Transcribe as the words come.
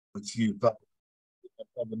With you, but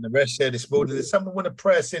the rest here this morning. Does someone want to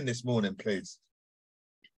pray us in this morning, please?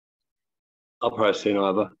 I'll pray us in,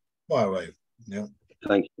 Ivor. Fire away. Yeah.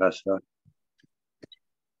 Thank you, Pastor.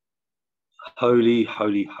 Holy,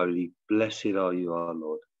 holy, holy, blessed are you, our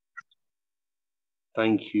Lord.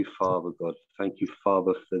 Thank you, Father God. Thank you,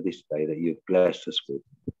 Father, for this day that you've blessed us with.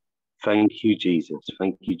 Thank you, Jesus.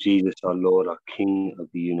 Thank you, Jesus, our Lord, our King of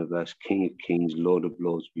the universe, King of kings, Lord of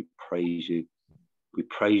lords. We praise you. We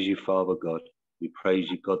praise you, Father God. We praise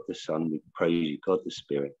you, God the Son. We praise you, God the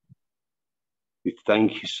Spirit. We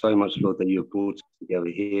thank you so much, Lord, that you have brought us together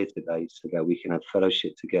here today so that we can have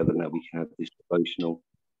fellowship together and that we can have this devotional.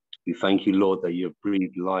 We thank you, Lord, that you have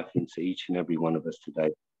breathed life into each and every one of us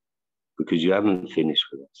today because you haven't finished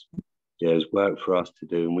with us. There's work for us to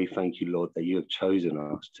do, and we thank you, Lord, that you have chosen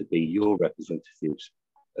us to be your representatives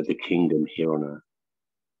of the kingdom here on earth.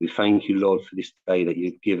 We thank you, Lord, for this day that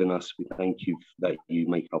you've given us. We thank you that you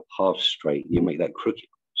make our path straight. You make that crooked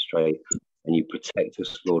straight, and you protect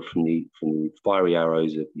us, Lord, from the fiery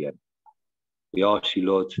arrows of the enemy. We ask you,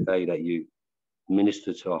 Lord, today that you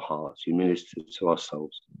minister to our hearts, you minister to our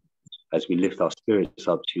souls, as we lift our spirits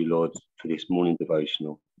up to you, Lord, for this morning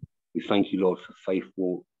devotional. We thank you, Lord, for Faith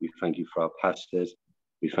Walk. We thank you for our pastors.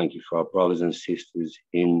 We thank you for our brothers and sisters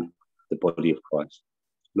in the body of Christ.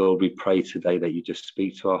 Lord, we pray today that you just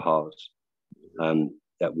speak to our hearts,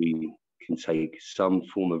 that we can take some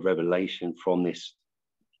form of revelation from this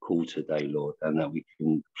call today, Lord, and that we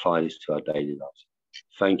can apply this to our daily lives.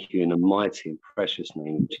 Thank you in the mighty and precious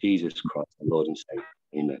name of Jesus Christ, our Lord and Savior.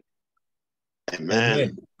 Amen.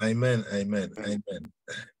 Amen. Amen. Amen.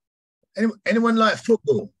 Amen. Anyone like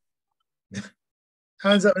football?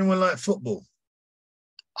 Hands up, anyone like football?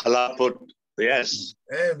 I like football, yes.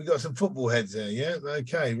 Yeah, we got some football heads there, yeah?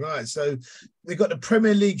 Okay, right. So we've got the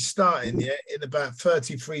Premier League starting, yeah, in about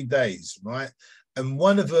 33 days, right? And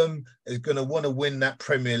one of them is going to want to win that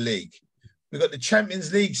Premier League. We've got the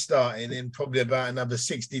Champions League starting in probably about another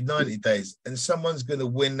 60, 90 days, and someone's going to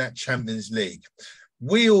win that Champions League.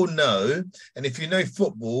 We all know, and if you know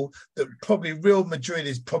football, that probably Real Madrid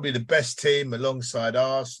is probably the best team alongside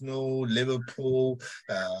Arsenal, Liverpool,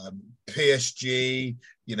 PSG.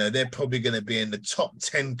 You know, they're probably going to be in the top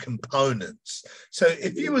 10 components. So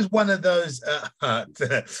if you was one of those,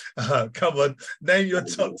 come on, name your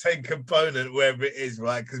top 10 component, wherever it is,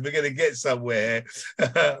 right? Because we're going to get somewhere,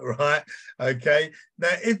 right? Okay.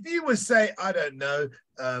 Now, if you would say, I don't know,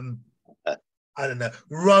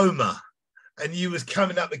 Roma, and you was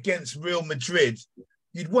coming up against Real Madrid,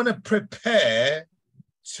 you'd want to prepare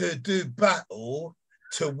to do battle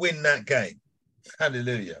to win that game.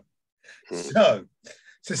 Hallelujah. So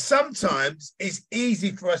sometimes it's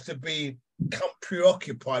easy for us to become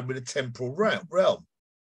preoccupied with the temporal realm.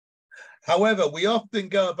 However, we often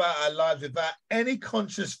go about our lives without any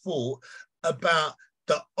conscious thought about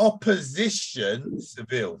the opposition,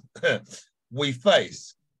 Seville, we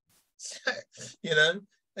face. You know,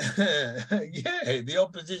 yeah, the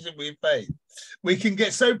opposition we face. We can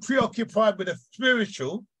get so preoccupied with the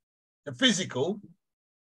spiritual, the physical,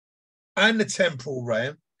 and the temporal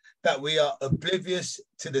realm that we are oblivious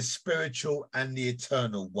to the spiritual and the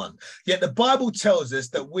eternal one. Yet the Bible tells us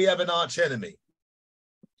that we have an arch enemy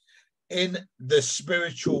in the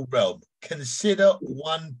spiritual realm. Consider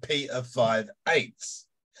 1 Peter 5:8.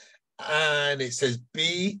 And it says,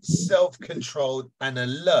 be self-controlled and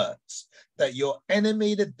alert, that your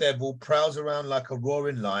enemy, the devil, prowls around like a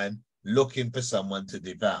roaring lion looking for someone to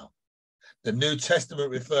devour. The New Testament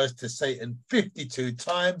refers to Satan 52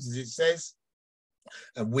 times, as it says,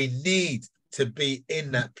 and we need to be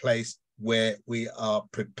in that place where we are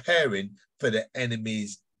preparing for the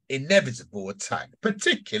enemy's inevitable attack,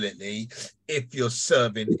 particularly if you're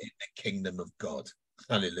serving in the kingdom of God.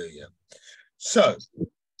 Hallelujah. So,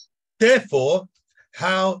 therefore,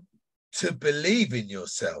 how to believe in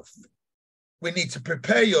yourself. We need to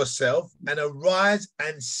prepare yourself and arise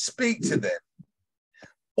and speak to them.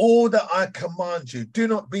 All that I command you, do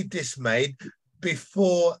not be dismayed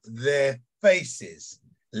before their faces,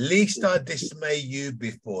 lest I dismay you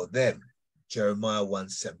before them. Jeremiah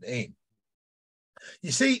 1:17.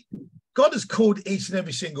 You see, God has called each and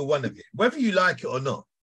every single one of you, whether you like it or not.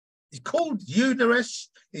 He's called you, Naresh.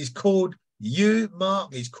 He's called you,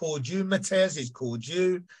 Mark. He's called you, Matthias. He's called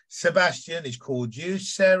you, Sebastian. He's called you,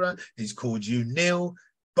 Sarah. He's called you, Neil,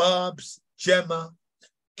 Barbs, Gemma,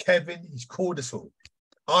 Kevin. He's called us all.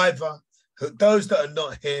 Ivor, those that are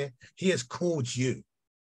not here, he has called you.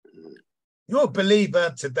 You're a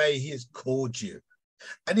believer today. He has called you.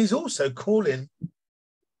 And he's also calling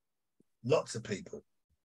lots of people.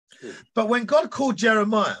 But when God called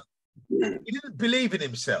Jeremiah, he didn't believe in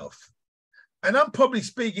himself. And I'm probably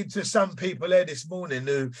speaking to some people here this morning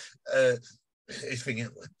who is thinking,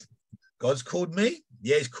 God's called me?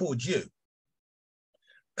 Yeah, he's called you.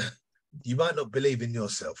 You might not believe in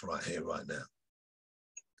yourself right here, right now.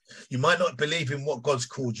 You might not believe in what God's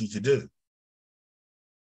called you to do.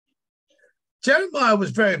 Jeremiah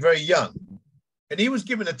was very, very young, and he was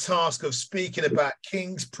given a task of speaking about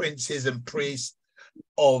kings, princes, and priests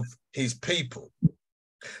of his people.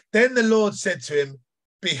 Then the Lord said to him,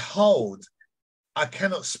 behold, I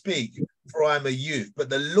cannot speak, for I am a youth. But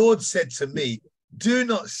the Lord said to me, do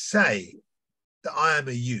not say that I am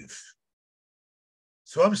a youth.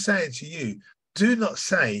 So I'm saying to you, do not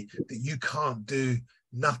say that you can't do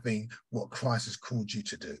nothing what Christ has called you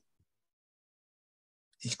to do.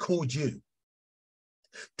 He's called you.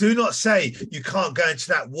 Do not say you can't go into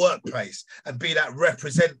that workplace and be that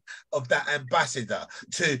representative of that ambassador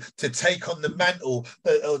to take on the mantle,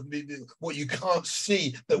 what you can't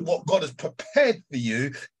see, that what God has prepared for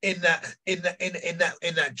you in that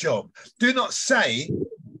job. Do not say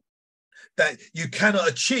that you cannot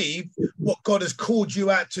achieve what God has called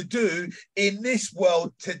you out to do in this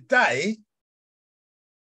world today,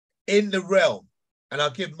 in the realm. And I'll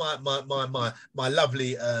give my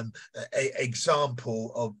lovely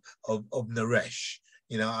example of Naresh.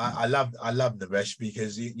 You know, I love Naresh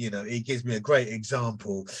because he gives me a great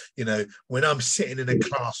example. You know, when I'm sitting in a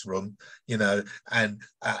classroom, you know, and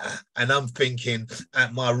I'm thinking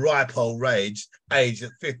at my ripe old age at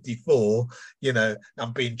 54, you know,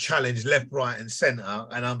 I'm being challenged left, right, and centre,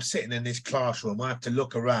 and I'm sitting in this classroom. I have to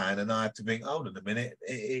look around and I have to think, hold on a minute,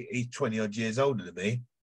 he's 20 odd years older than me.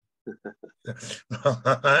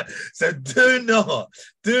 So do not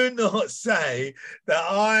say that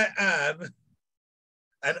I am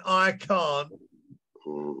and I can't,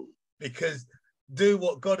 because do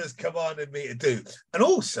what God has commanded me to do. And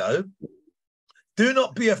also, do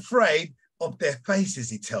not be afraid of their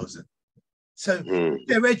faces, he tells them. So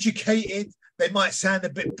they're educated. They might sound a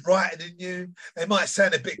bit brighter than you. They might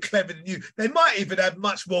sound a bit clever than you. They might even have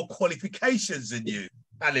much more qualifications than you.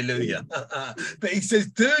 Hallelujah. But he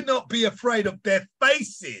says, do not be afraid of their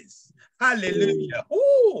faces. Hallelujah.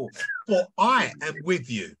 Ooh, for I am with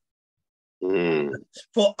you.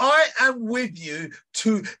 For I am with you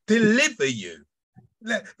to deliver you.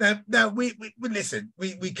 Now we listen,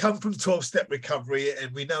 we come from 12-step recovery,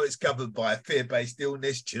 and we know it's governed by a fear-based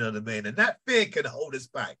illness. Do you know what I mean? And that fear can hold us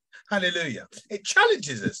back. Hallelujah. It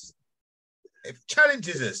challenges us. It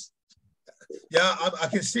challenges us. Yeah, I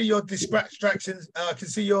can see your distractions. I can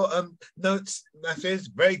see your notes, Matthews.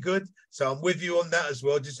 Very good. So I'm with you on that as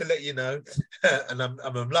well, just to let you know. And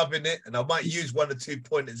I'm loving it. And I might use 1 or 2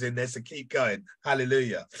 pointers in there, so keep going.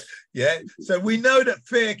 Hallelujah. Yeah. So we know that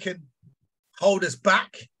fear can hold us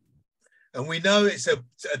back. And we know it's a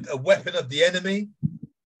weapon of the enemy.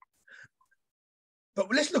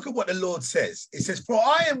 But let's look at what the Lord says. It says, for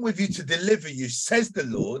I am with you to deliver you, says the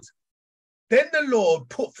Lord. Then the Lord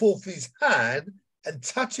put forth his hand and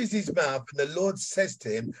touches his mouth, and the Lord says to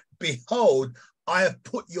him, behold, I have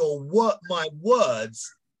put my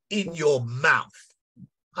words in your mouth.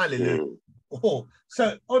 Hallelujah. Oh,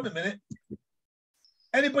 so hold a minute.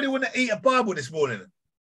 Anybody want to eat a Bible this morning?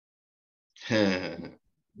 You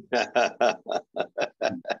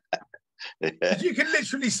can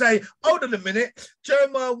literally say, hold on a minute.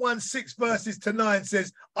 Jeremiah 1:6 verses to 9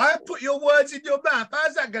 says, I have put your words in your mouth.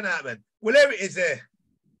 How's that going to happen? Well, there it is there.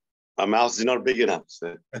 My mouth is not big enough.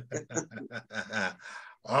 So.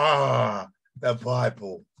 The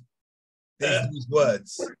Bible. These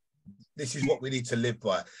words. This is what we need to live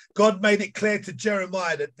by. God made it clear to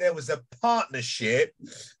Jeremiah that there was a partnership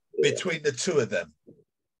between the two of them.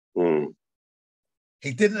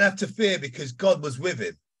 He didn't have to fear because God was with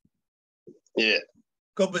him. Yeah.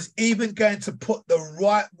 God was even going to put the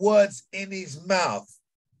right words in his mouth.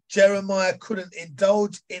 Jeremiah couldn't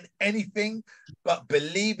indulge in anything but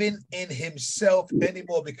believing in himself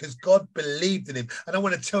anymore, because God believed in him. And I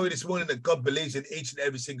want to tell you this morning that God believes in each and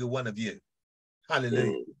every single one of you.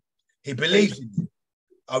 Hallelujah. He believes in you.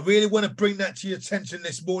 I really want to bring that to your attention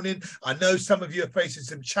this morning. I know some of you are facing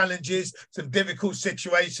some challenges, some difficult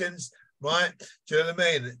situations, right? Do you know what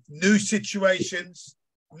I mean? New situations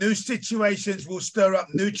will stir up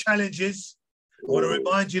new challenges. I want to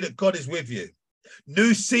remind you that God is with you.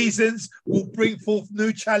 New seasons will bring forth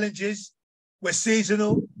new challenges. We're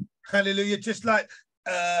seasonal. Hallelujah. Just like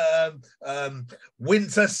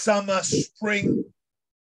winter, summer, spring,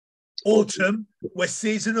 autumn, we're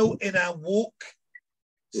seasonal in our walk.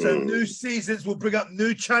 So new seasons will bring up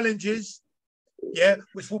new challenges, yeah,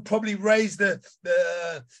 which will probably raise the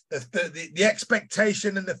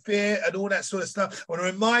expectation and the fear and all that sort of stuff. I want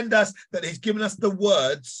to remind us that he's given us the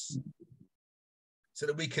words so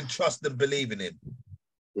that we can trust and believe in him.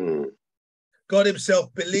 Mm. God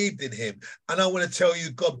himself believed in him. And I want to tell you,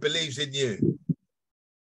 God believes in you.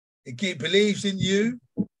 He believes in you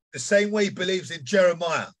the same way he believes in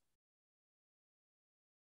Jeremiah.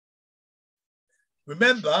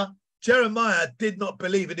 Remember, Jeremiah did not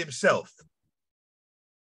believe in himself.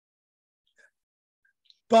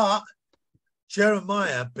 But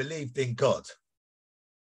Jeremiah believed in God.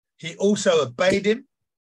 He also obeyed him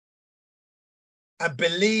and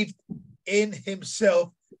believed in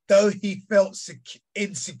himself, though he felt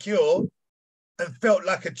insecure and felt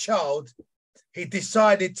like a child. He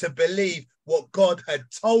decided to believe what God had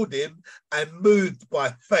told him and moved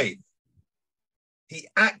by faith. He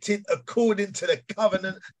acted according to the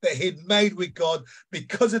covenant that he'd made with God.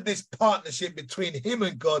 Because of this partnership between him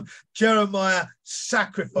and God, Jeremiah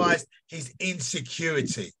sacrificed his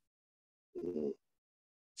insecurity.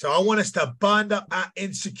 So I want us to bind up our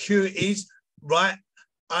insecurities, right?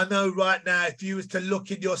 I know right now, if you was to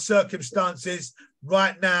look in your circumstances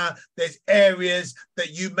right now, there's areas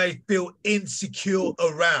that you may feel insecure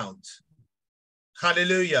around.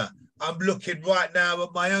 Hallelujah. I'm looking right now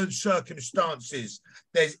at my own circumstances.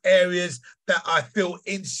 There's areas that I feel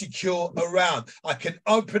insecure around. I can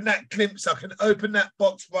open that glimpse. I can open that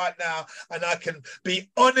box right now and I can be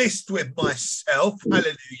honest with myself.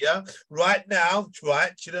 Hallelujah. Right now,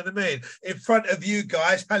 right? Do you know what I mean? In front of you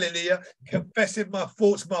guys, hallelujah, confessing my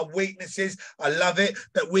faults, my weaknesses. I love it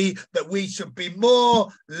that we should be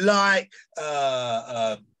more like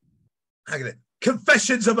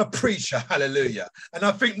confessions of a preacher, hallelujah. And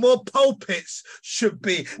I think more pulpits should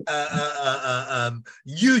be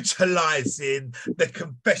utilizing the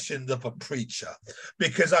confessions of a preacher,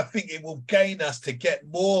 because I think it will gain us to get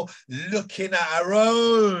more looking at our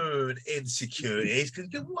own insecurities.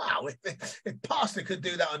 Because wow, if Pastor could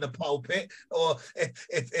do that on the pulpit, or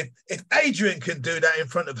if Adrian can do that in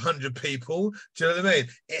front of 100 people, do you know what I mean?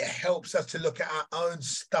 It helps us to look at our own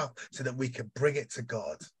stuff so that we can bring it to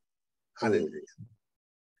God. Hallelujah.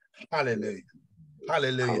 Hallelujah.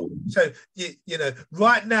 Hallelujah. So, you know,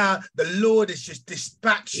 right now, the Lord is just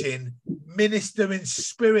dispatching ministering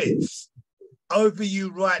spirits over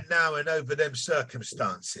you right now and over them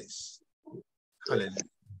circumstances. Hallelujah.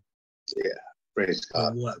 Yeah. Praise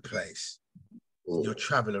God. Your workplace, your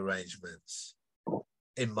travel arrangements,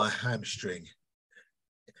 in my hamstring,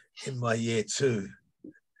 in my year 2,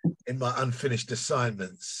 in my unfinished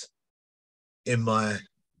assignments, in my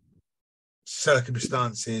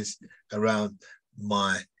circumstances around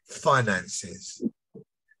my finances,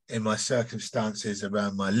 in my circumstances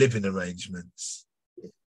around my living arrangements,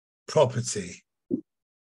 property,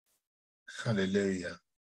 hallelujah,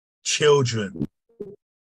 children,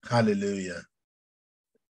 hallelujah,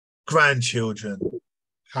 grandchildren,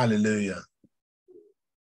 hallelujah,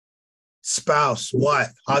 spouse,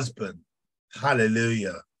 wife, husband,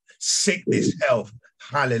 hallelujah, sickness, health,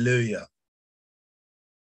 hallelujah.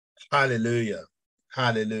 Hallelujah.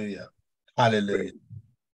 Hallelujah. Hallelujah.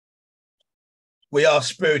 We are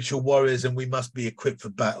spiritual warriors and we must be equipped for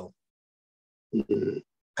battle. And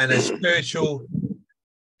as spiritual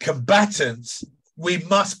combatants, we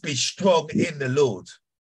must be strong in the Lord.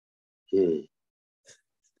 2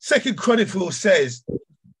 Chronicles says,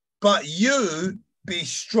 but you be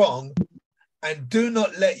strong and do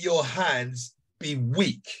not let your hands be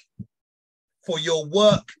weak, for your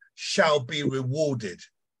work shall be rewarded.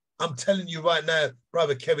 I'm telling you right now,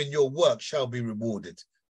 Brother Kevin, your work shall be rewarded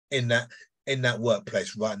in that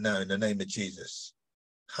workplace right now, in the name of Jesus.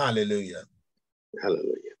 Hallelujah.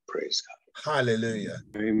 Hallelujah. Praise God. Hallelujah.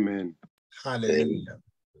 Amen. Hallelujah.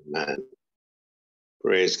 Amen.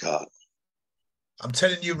 Praise God. I'm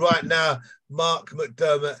telling you right now, Mark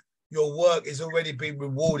McDermott, your work is already being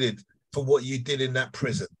rewarded for what you did in that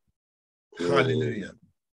prison. Hallelujah.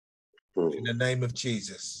 In the name of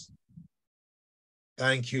Jesus.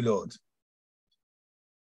 Thank you, Lord.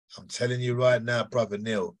 I'm telling you right now, Brother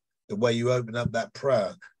Neil, the way you open up that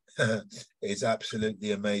prayer is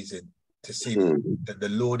absolutely amazing to see that the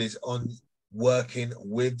Lord is on working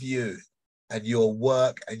with you, and your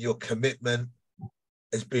work and your commitment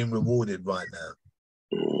is being rewarded right now.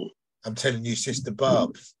 I'm telling you, Sister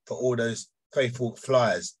Barb, for all those faithful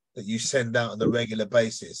flyers that you send out on a regular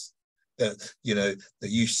basis, that you know, that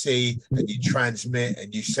you see and you transmit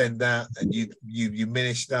and you send out and you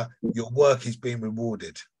minister, your work is being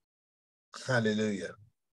rewarded. Hallelujah.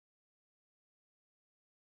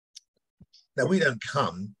 Now, we don't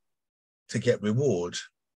come to get reward,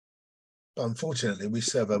 but unfortunately we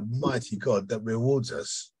serve a mighty God that rewards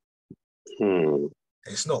us.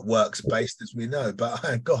 It's not works based, as we know, but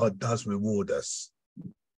our God does reward us.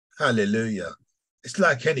 Hallelujah. It's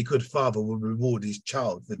like any good father will reward his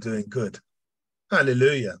child for doing good.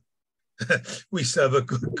 Hallelujah. We serve a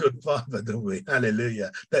good father, don't we?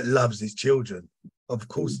 Hallelujah. That loves his children. Of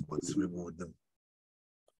course he wants to reward them.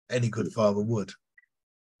 Any good father would.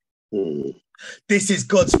 This is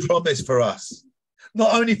God's promise for us.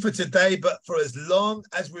 Not only for today, but for as long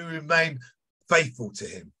as we remain faithful to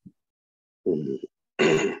him.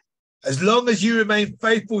 As long as you remain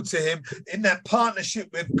faithful to him, in that partnership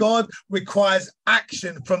with God requires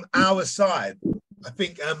action from our side. I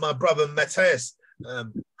think my brother Matthias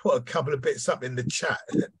put a couple of bits up in the chat,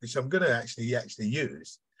 which I'm going to actually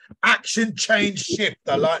use. Action, change, shift.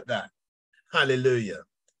 I like that. Hallelujah.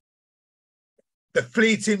 The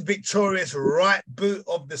fleeting, victorious right boot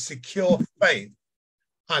of the secure faith.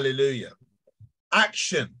 Hallelujah.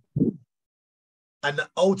 Action. And the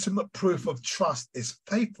ultimate proof of trust is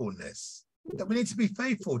faithfulness. That we need to be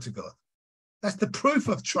faithful to God. That's the proof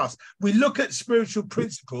of trust. We look at spiritual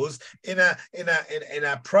principles in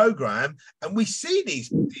our program, and we see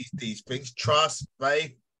these things: trust,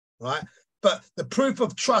 faith, right? But the proof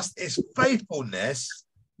of trust is faithfulness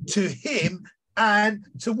to him and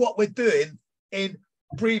to what we're doing in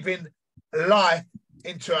breathing life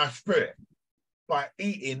into our spirit by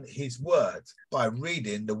eating his word, by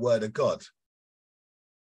reading the word of God.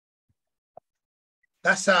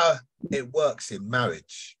 That's how it works in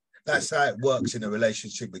marriage. That's how it works in a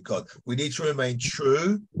relationship with God. We need to remain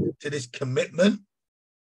true to this commitment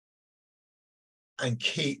and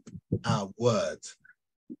keep our word.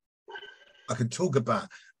 I can talk about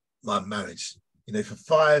my marriage. You know, for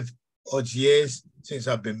 5 odd years since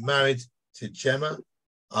I've been married to Gemma,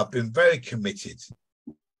 I've been very committed.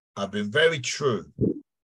 I've been very true.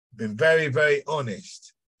 Been very, very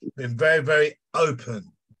honest. Been very, very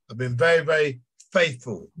open. I've been very, very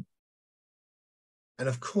faithful. And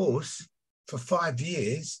of course, for 5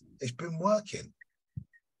 years, it's been working.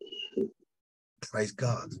 Praise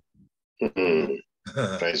God.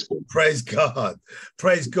 Praise God. Praise God.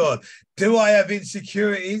 Praise God. Do I have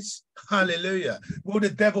insecurities? Hallelujah. Will the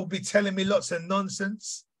devil be telling me lots of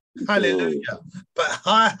nonsense? Hallelujah. But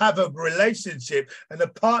I have a relationship and a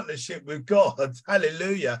partnership with God.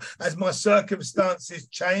 Hallelujah. As my circumstances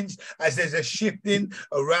change, as there's a shifting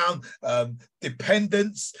around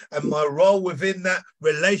dependence and my role within that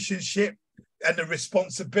relationship and the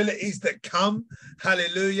responsibilities that come.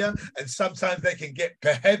 Hallelujah. And sometimes they can get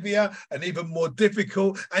heavier and even more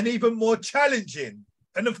difficult and even more challenging.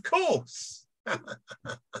 And of course, I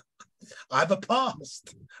have a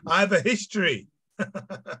past. I have a history.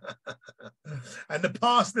 And the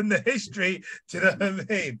past and the history, do you know what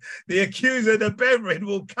I mean? The accuser, the brethren,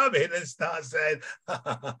 will come in and start saying,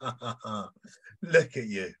 look at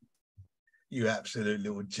you, you absolute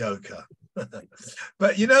little joker.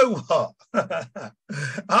 But you know what?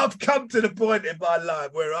 I've come to the point in my life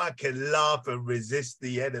where I can laugh and resist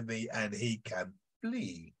the enemy and he can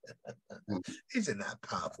flee. Isn't that a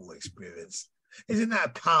powerful experience? Isn't that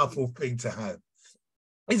a powerful thing to have?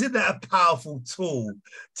 Isn't that a powerful tool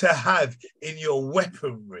to have in your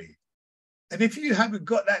weaponry? And if you haven't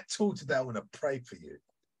got that tool today, I want to pray for you.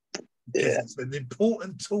 Because it's an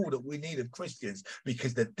important tool that we need of Christians,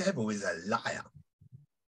 because the devil is a liar.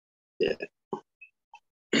 Yeah.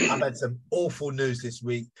 I've had some awful news this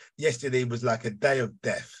week. Yesterday was like a day of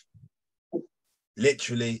death.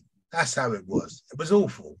 Literally, that's how it was. It was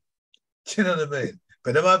awful. Do you know what I mean?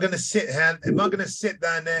 But am I going to sit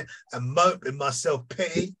down there and mope in my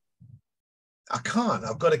self-pity? I can't.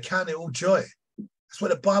 I've got to count it all joy. That's what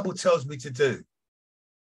the Bible tells me to do.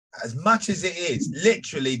 As much as it is,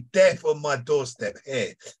 literally death on my doorstep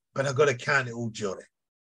here, but I've got to count it all joy.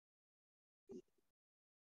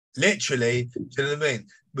 Literally, do you know what I mean?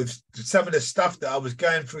 With some of the stuff that I was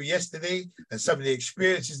going through yesterday and some of the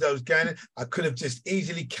experiences that I was going, I could have just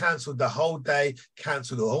easily cancelled the whole day,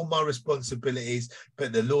 cancelled all my responsibilities.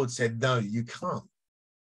 But the Lord said, no, you can't.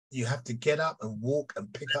 You have to get up and walk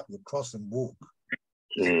and pick up your cross and walk.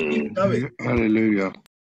 Keep going. Hallelujah.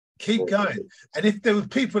 Keep going. And if there were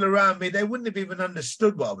people around me, they wouldn't have even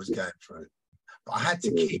understood what I was going through. But I had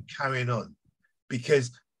to keep carrying on,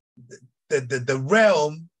 because the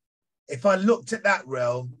realm, if I looked at that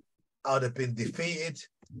realm, I'd have been defeated,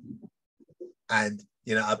 and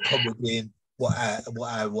you know, I'd probably be in what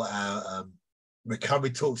our recovery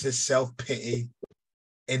talks as self-pity,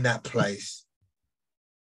 in that place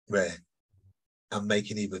where I'm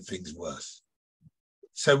making even things worse.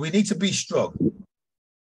 So we need to be strong.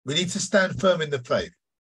 We need to stand firm in the faith.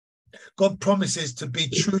 God promises to be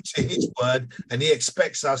true to his word, and he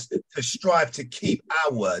expects us to strive to keep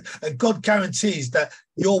our word. And God guarantees that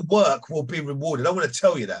your work will be rewarded. I want to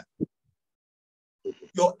tell you that.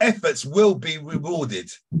 Your efforts will be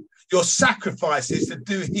rewarded. Your sacrifices to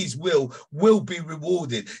do his will be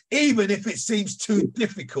rewarded, even if it seems too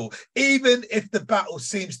difficult, even if the battle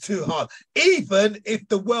seems too hard, even if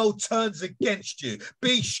the world turns against you.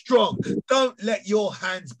 Be strong. Don't let your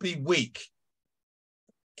hands be weak.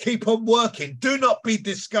 Keep on working. Do not be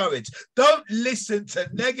discouraged. Don't listen to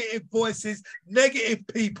negative voices, negative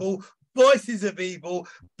people, voices of evil,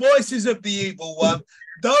 voices of the evil one,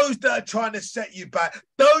 those that are trying to set you back,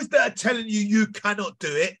 those that are telling you you cannot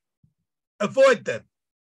do it. Avoid them.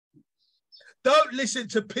 Don't listen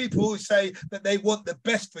to people who say that they want the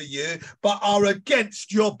best for you, but are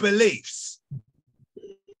against your beliefs.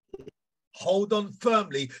 Hold on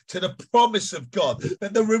firmly to the promise of God,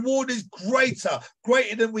 that the reward is greater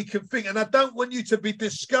than we can think. And I don't want you to be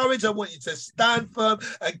discouraged. I want you to stand firm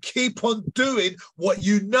and keep on doing what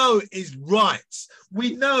you know is right.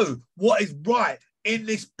 We know what is right in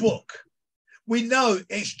this book. We know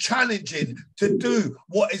it's challenging to do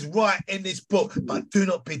what is right in this book, but do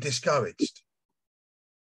not be discouraged.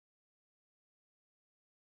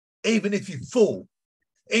 Even if you fall,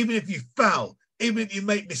 even if you fail, even if you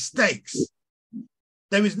make mistakes,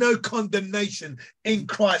 there is no condemnation in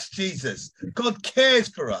Christ Jesus. God cares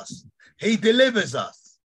for us. He delivers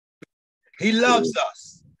us. He loves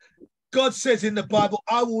us. God says in the Bible,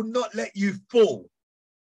 I will not let you fall.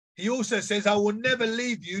 He also says, I will never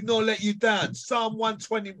leave you nor let you down. Psalm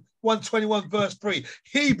 121 verse 3.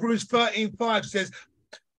 Hebrews 13:5 says,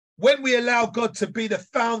 when we allow God to be the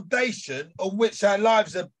foundation on which our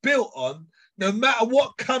lives are built on, no matter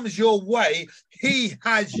what comes your way, he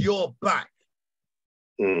has your back.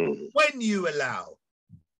 When you allow,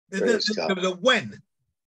 there's a when.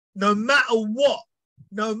 No matter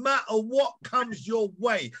what comes your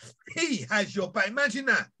way, he has your back. Imagine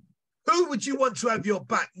that. Who would you want to have your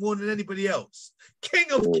back more than anybody else?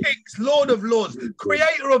 King of kings, Lord of lords,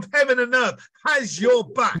 creator of heaven and earth has your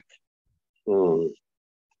back.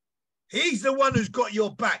 He's the one who's got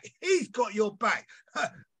your back. He's got your back.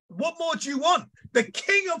 What more do you want? The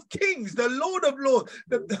King of kings, the Lord of lords,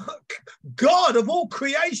 the God of all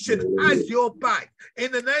creation has your back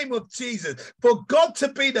in the name of Jesus. For God to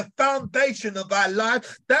be the foundation of our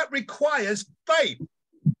life, that requires faith.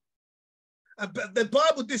 But the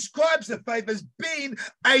Bible describes the faith as being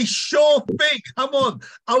a sure thing. Come on.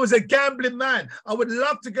 I was a gambling man. I would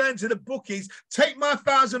love to go into the bookies, take my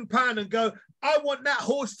 £1,000 and go, I want that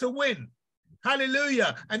horse to win.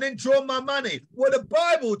 Hallelujah. And then draw my money. Well, the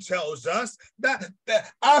Bible tells us that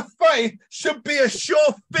our faith should be a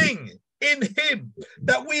sure thing in him,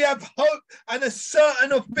 that we have hope and a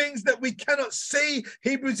certain of things that we cannot see.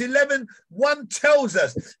 Hebrews 11:1 tells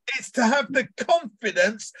us it's to have the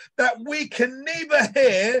confidence that we can neither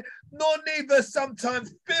hear nor neither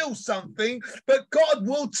sometimes feel something, but God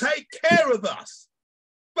will take care of us.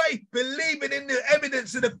 Faith, believing in the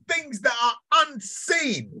evidence of the things that are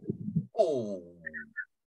unseen. Oh.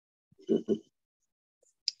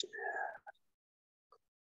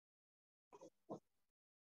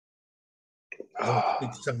 I want to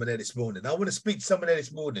speak to someone there this morning. I want to speak to someone there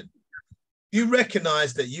this morning. You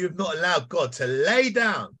recognize that you have not allowed God to lay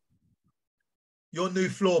down your new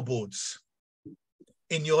floorboards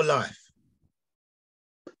in your life.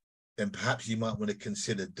 Then perhaps you might want to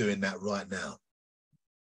consider doing that right now.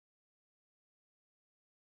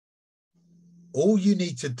 All you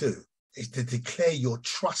need to do is to declare your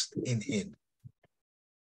trust in him.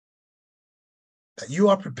 That you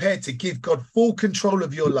are prepared to give God full control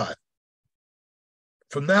of your life.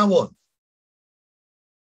 From now on,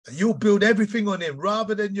 that you'll build everything on him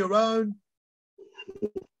rather than your own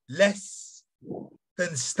less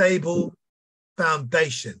than stable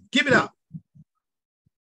foundation. Give it up.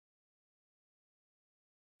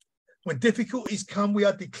 When difficulties come, we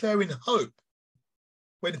are declaring hope.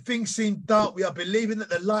 When things seem dark, we are believing that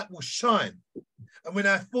the light will shine. And when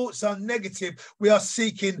our thoughts are negative, we are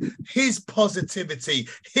seeking his positivity,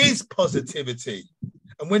 his positivity.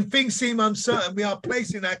 And when things seem uncertain, we are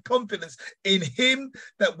placing our confidence in him,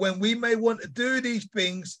 that when we may want to do these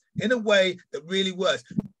things in a way that really works.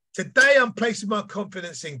 Today, I'm placing my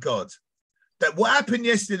confidence in God. That what happened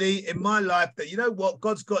yesterday in my life, that you know what,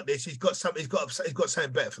 God's got this. He's got something. He's got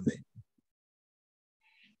something better for me.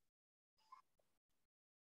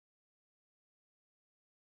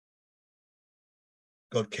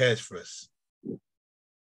 God cares for us.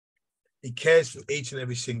 He cares for each and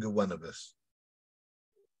every single one of us.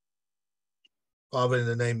 Father, in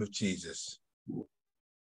the name of Jesus,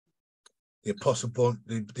 the Apostle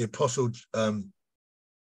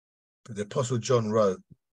John wrote,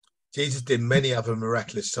 Jesus did many other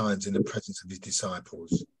miraculous signs in the presence of his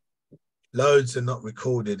disciples. Loads are not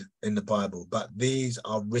recorded in the Bible, but these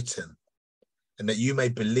are written, and that you may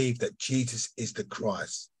believe that Jesus is the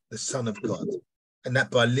Christ, the Son of God, and that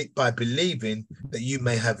by believing that you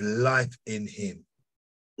may have life in him.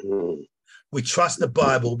 We trust the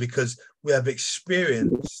Bible because we have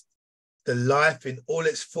experienced the life in all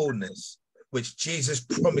its fullness, which Jesus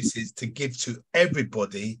promises to give to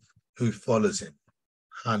everybody who follows him.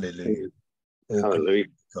 Hallelujah. Hallelujah.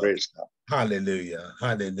 Hallelujah.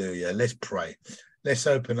 Hallelujah. Let's pray. Let's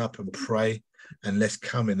open up and pray, and let's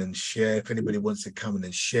come in and share. If anybody wants to come in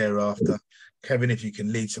and share after, Kevin, if you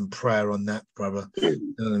can lead some prayer on that, brother,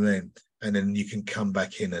 you know what I mean? And then you can come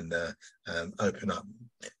back in and open up.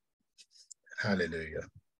 Hallelujah.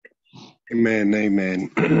 Amen,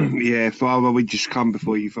 amen. Yeah, Father, we just come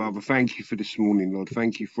before you, Father. Thank you for this morning, Lord.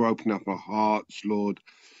 Thank you for opening up our hearts, Lord.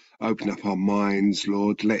 Open up our minds,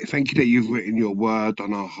 Lord. Thank you that you've written your word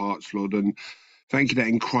on our hearts, Lord. And thank you that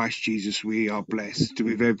in Christ Jesus we are blessed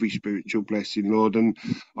with every spiritual blessing, Lord. And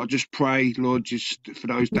I just pray, Lord, just for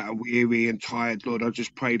those that are weary and tired, Lord, I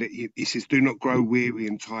just pray that it says, do not grow weary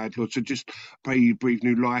and tired, Lord. So just pray you breathe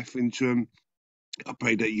new life into them. I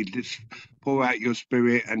pray that you just pour out your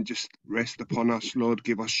spirit and just rest upon us, Lord.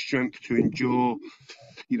 Give us strength to endure,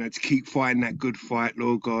 to keep fighting that good fight,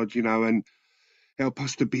 Lord God, and help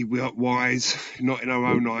us to be wise, not in our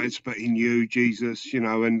own eyes, but in you, Jesus,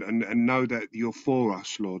 and know that you're for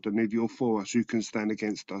us, Lord. And if you're for us, who can stand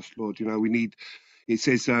against us, Lord? It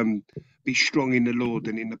says, be strong in the Lord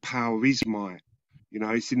and in the power of his might.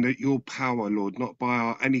 It's in your power, Lord, not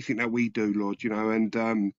by anything that we do, Lord,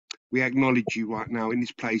 and we acknowledge you right now in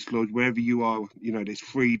this place, Lord, wherever you are, there's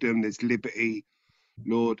freedom, there's liberty,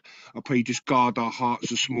 Lord. I pray you just guard our hearts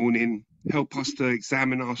this morning. Help us to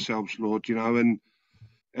examine ourselves, Lord, and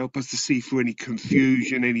help us to see through any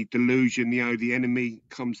confusion, any delusion. The enemy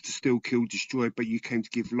comes to steal, kill, destroy, but you came to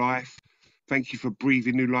give life. Thank you for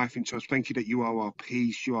breathing new life into us. Thank you that you are our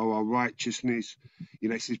peace, you are our righteousness.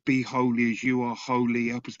 It says, be holy as you are holy.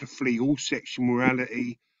 Help us to flee all sexual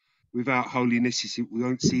morality. Without holiness, we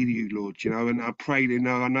won't see you, Lord, and I pray, I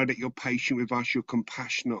know that you're patient with us, you're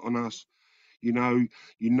compassionate on us. You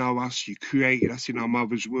know us, you created us in our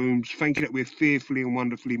mother's wombs. Thank you that we're fearfully and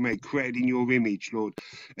wonderfully made, created in your image, Lord.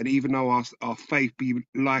 And even though our faith be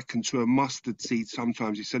likened to a mustard seed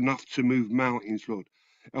sometimes, it's enough to move mountains, Lord.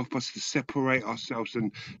 Help us to separate ourselves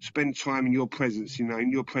and spend time in your presence. In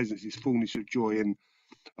your presence is fullness of joy. And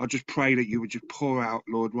I just pray that you would just pour out,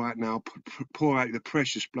 Lord, right now, pour out the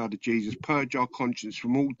precious blood of Jesus, purge our conscience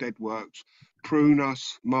from all dead works, prune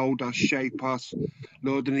us, mold us, shape us,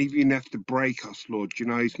 Lord, and even have to break us, Lord.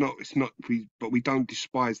 But we don't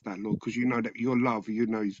despise that, Lord, because you know that your love,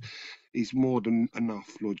 is more than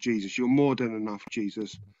enough, Lord Jesus. You're more than enough,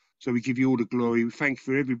 Jesus. So we give you all the glory. We thank you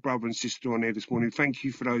for every brother and sister on here this morning. Thank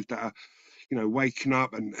you for those that are waking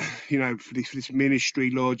up and, for this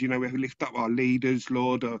ministry, Lord, we have to lift up our leaders,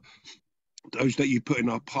 Lord, those that you put in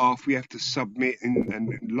our path. We have to submit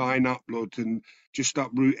and line up, Lord, and just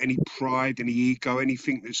uproot any pride, any ego,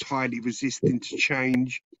 anything that's highly resisting to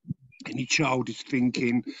change, any childish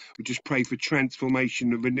thinking. We just pray for transformation,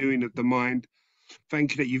 the renewing of the mind.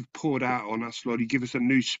 Thank you that you've poured out on us, Lord. You give us a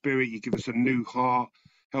new spirit, you give us a new heart.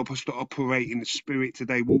 Help us to operate in the Spirit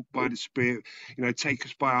today, walk by the Spirit, take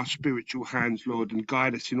us by our spiritual hands, Lord, and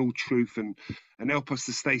guide us in all truth and help us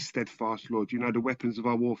to stay steadfast, Lord. The weapons of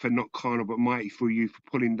our warfare, not carnal, but mighty through you for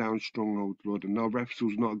pulling down strongholds, Lord. And our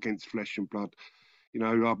wrestle's not against flesh and blood. We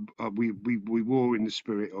war in the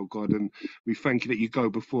Spirit, oh God, and we thank you that you go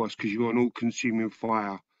before us because you're an all-consuming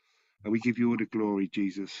fire. And we give you all the glory,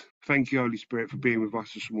 Jesus. Thank you, Holy Spirit, for being with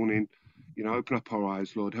us this morning. Open up our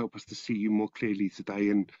eyes, Lord. Help us to see you more clearly today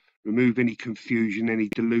and remove any confusion, any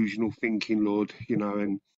delusional thinking, Lord,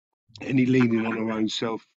 and any leaning on our own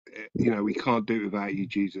self. We can't do it without you,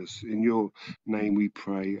 Jesus. In your name we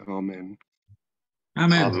pray. Amen.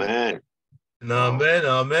 Amen. Amen. Amen,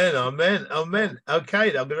 amen, amen, amen.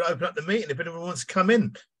 Okay, I'm going to open up the meeting if anyone wants to come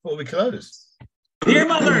in before we close. Dear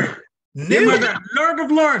Mother, dear Mother, Lord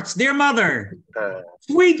of Lords, dear Mother,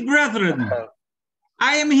 sweet brethren,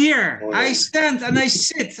 I am here. I stand and I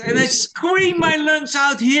sit and I scream my lungs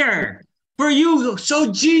out here for you.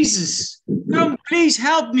 So Jesus, come, please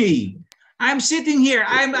help me. I'm sitting here.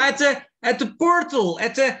 I'm at the portal,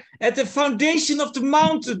 at the foundation of the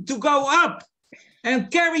mountain to go up and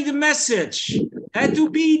carry the message, and to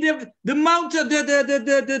be the mountain,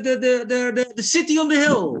 the city on the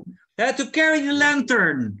hill, to carry the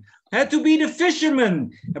lantern, to be the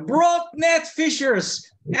fishermen, broad net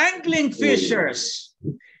fishers, angling fishers.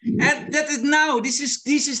 And that is now,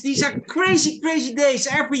 these are crazy days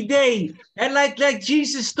every day. And like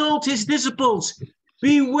Jesus told his disciples,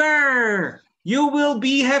 beware, you will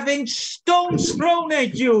be having stones thrown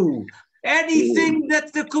at you. Anything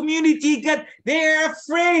that the community get, they're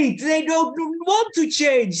afraid. They don't want to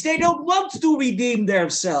change. They don't want to redeem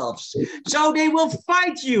themselves. So they will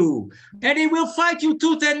fight you. And they will fight you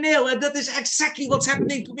tooth and nail. And that is exactly what's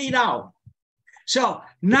happening to me now. So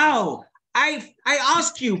now I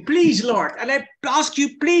ask you, please, Lord, and I ask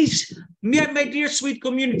you, please, my dear sweet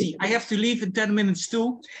community, I have to leave in 10 minutes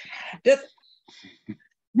too, that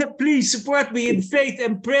please support me in faith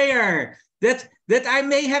and prayer, that I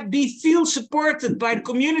may feel supported by the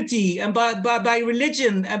community and by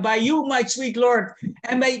religion and by you, my sweet Lord,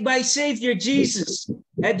 and by Savior Jesus,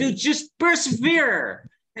 and to just persevere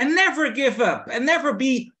and never give up and never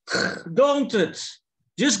be daunted.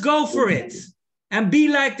 Just go for it and be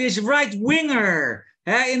like this right winger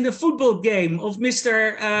in the football game of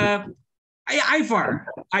Mr. Ivar,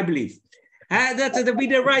 I believe. That to be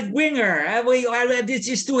the right winger. This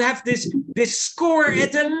is to have this score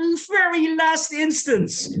at the very last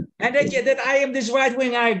instance. And that I am this right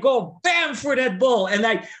winger. I go bam for that ball. And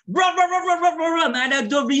I run. And I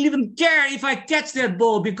don't really even care if I catch that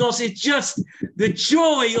ball, because it's just the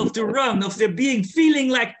joy of the run, of the feeling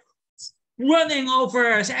like running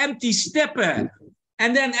over empty steppe.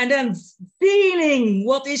 And then feeling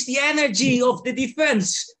what is the energy of the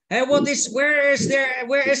defense. And where is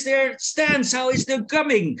their stance? How is them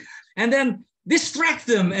coming? And then distract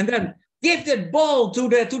them, and then give that ball to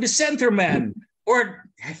the center man, or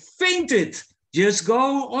feint it. Just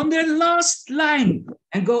go on the last line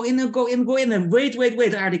and go in and wait.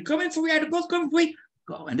 Are they coming for me? Are they both coming for me?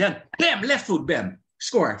 Go, and then bam, left foot, bam,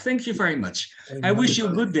 score. Thank you very much. Amen. I wish you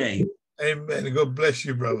a good day. Amen. God bless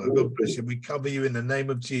you, brother. God bless you. We cover you in the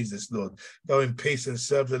name of Jesus, Lord. Go in peace and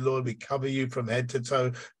serve the Lord. We cover you from head to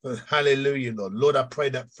toe. Hallelujah, Lord. Lord, I pray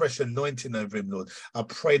that fresh anointing over him, Lord. I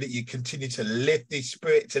pray that you continue to lift his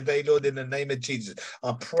spirit today, Lord, in the name of Jesus.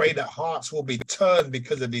 I pray that hearts will be turned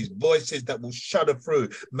because of these voices that will shudder through.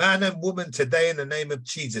 Man and woman today in the name of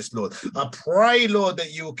Jesus, Lord. I pray, Lord,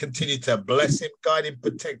 that you will continue to bless him, guide him,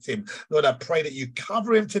 protect him. Lord, I pray that you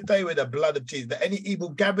cover him today with the blood of Jesus, that any evil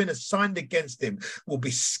gathering assigned against him will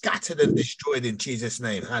be scattered and destroyed in Jesus'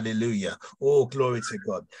 name. Hallelujah. Oh, glory to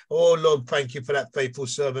God. Oh, Lord, thank you for that faithful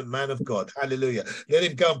servant, man of God. Hallelujah. Let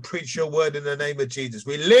him go and preach your word in the name of Jesus.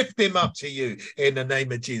 We lift him up to you in the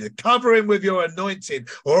name of Jesus. Cover him with your anointing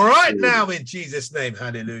right now in Jesus' name.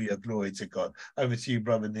 Hallelujah. Glory to God. Over to you,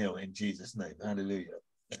 Brother Neil, in Jesus' name. Hallelujah.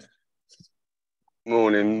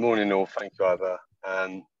 Morning all. Thank you, Ivor.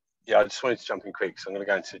 Yeah, I just wanted to jump in quick, so I'm going to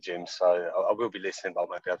go into the gym, so I will be listening, but I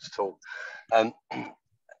won't be able to talk.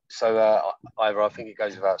 Ivor, I think it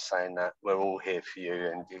goes without saying that we're all here for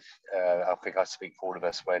you, and if I think I speak for all of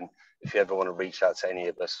us if you ever want to reach out to any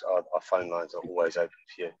of us, our phone lines are always open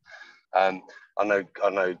for you. I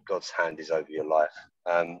know God's hand is over your life.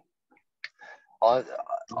 And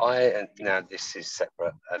now this is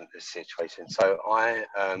separate the situation. So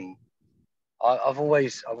I've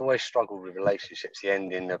always struggled with relationships, the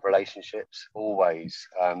ending of relationships, always,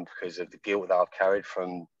 because of the guilt that I've carried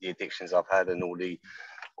from the addictions I've had and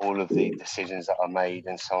all of the decisions that I made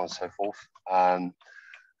and so on and so forth.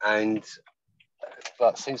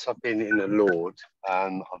 But since I've been in the Lord,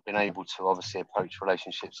 I've been able to obviously approach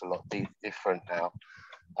relationships a lot different now,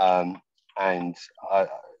 and I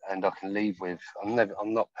can leave with, I'm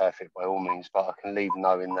not perfect by all means, but I can leave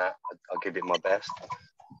knowing that I give it my best.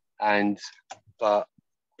 But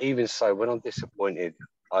even so, when I'm disappointed,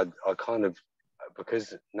 I kind of,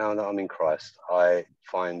 because now that I'm in Christ, I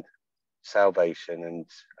find salvation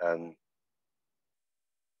and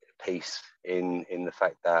peace in the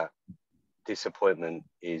fact that disappointment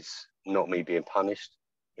is not me being punished,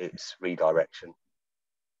 it's redirection.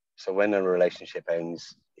 So when a relationship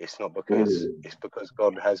ends, it's because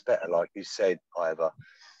God has better, like you said, Ivor.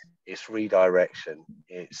 It's redirection.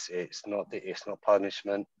 It's not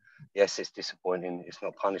punishment. Yes, it's disappointing. It's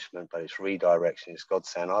not punishment, but it's redirection. It's God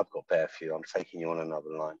saying, I've got better for you. I'm taking you on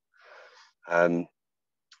another line.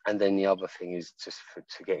 And then the other thing is just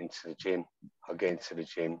to get into the gym. I get into the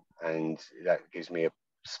gym, and that gives me a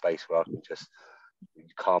space where I can just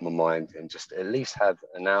calm my mind and just at least have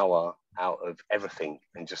an hour out of everything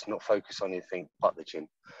and just not focus on anything but the gym.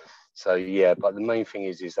 So yeah, but the main thing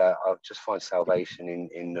is that I just find salvation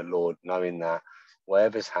in the Lord, knowing that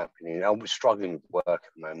whatever's happening, I'm struggling with work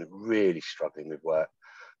at the moment, really struggling with work,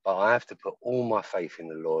 but I have to put all my faith in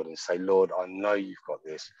the Lord and say, Lord, I know you've got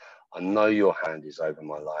this. I know your hand is over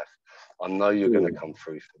my life. I know you're going to come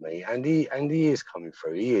through for me. And he is coming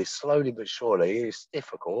through. He is slowly but surely. It is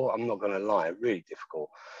difficult. I'm not going to lie, really difficult,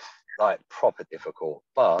 like proper difficult.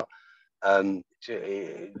 But the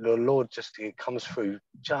Lord just, it comes through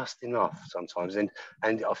just enough sometimes. And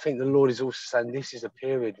I think the Lord is also saying, this is a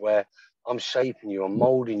period where I'm shaping you, I'm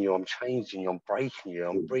molding you, I'm changing you, I'm breaking you,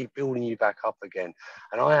 I'm rebuilding you back up again.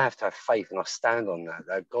 And I have to have faith, and I stand on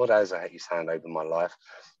that God has his hand over my life.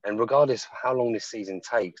 And regardless of how long this season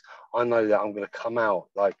takes, I know that I'm going to come out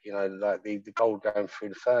like, you know, like the gold going through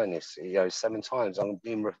the furnace, you know, 7 times. I'm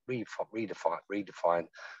being redefined,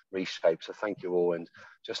 reshaped. So thank you all. And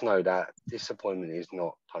just know that disappointment is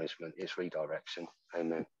not punishment, it's redirection.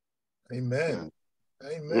 Amen. Amen.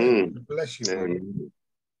 Amen. God bless you, man.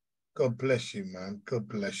 God bless you, man. God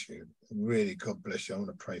bless you. Really, God bless you. I want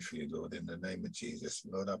to pray for you, Lord, in the name of Jesus.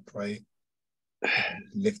 Lord, I pray,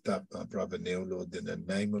 lift up my brother Neil, Lord, in the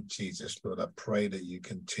name of Jesus. Lord, I pray that you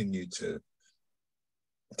continue to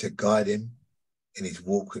guide him in his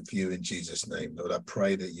walk with you in Jesus' name. Lord, I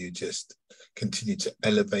pray that you just continue to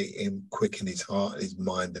elevate him, quicken his heart, his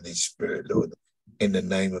mind, and his spirit, Lord, in the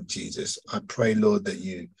name of Jesus. I pray, Lord, that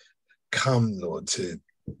you come, Lord, to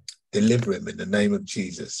deliver him in the name of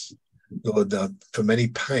Jesus. Lord, from any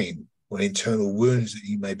pain or internal wounds that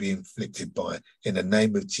he may be inflicted by, in the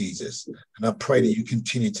name of Jesus. And I pray that you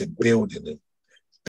continue to build in him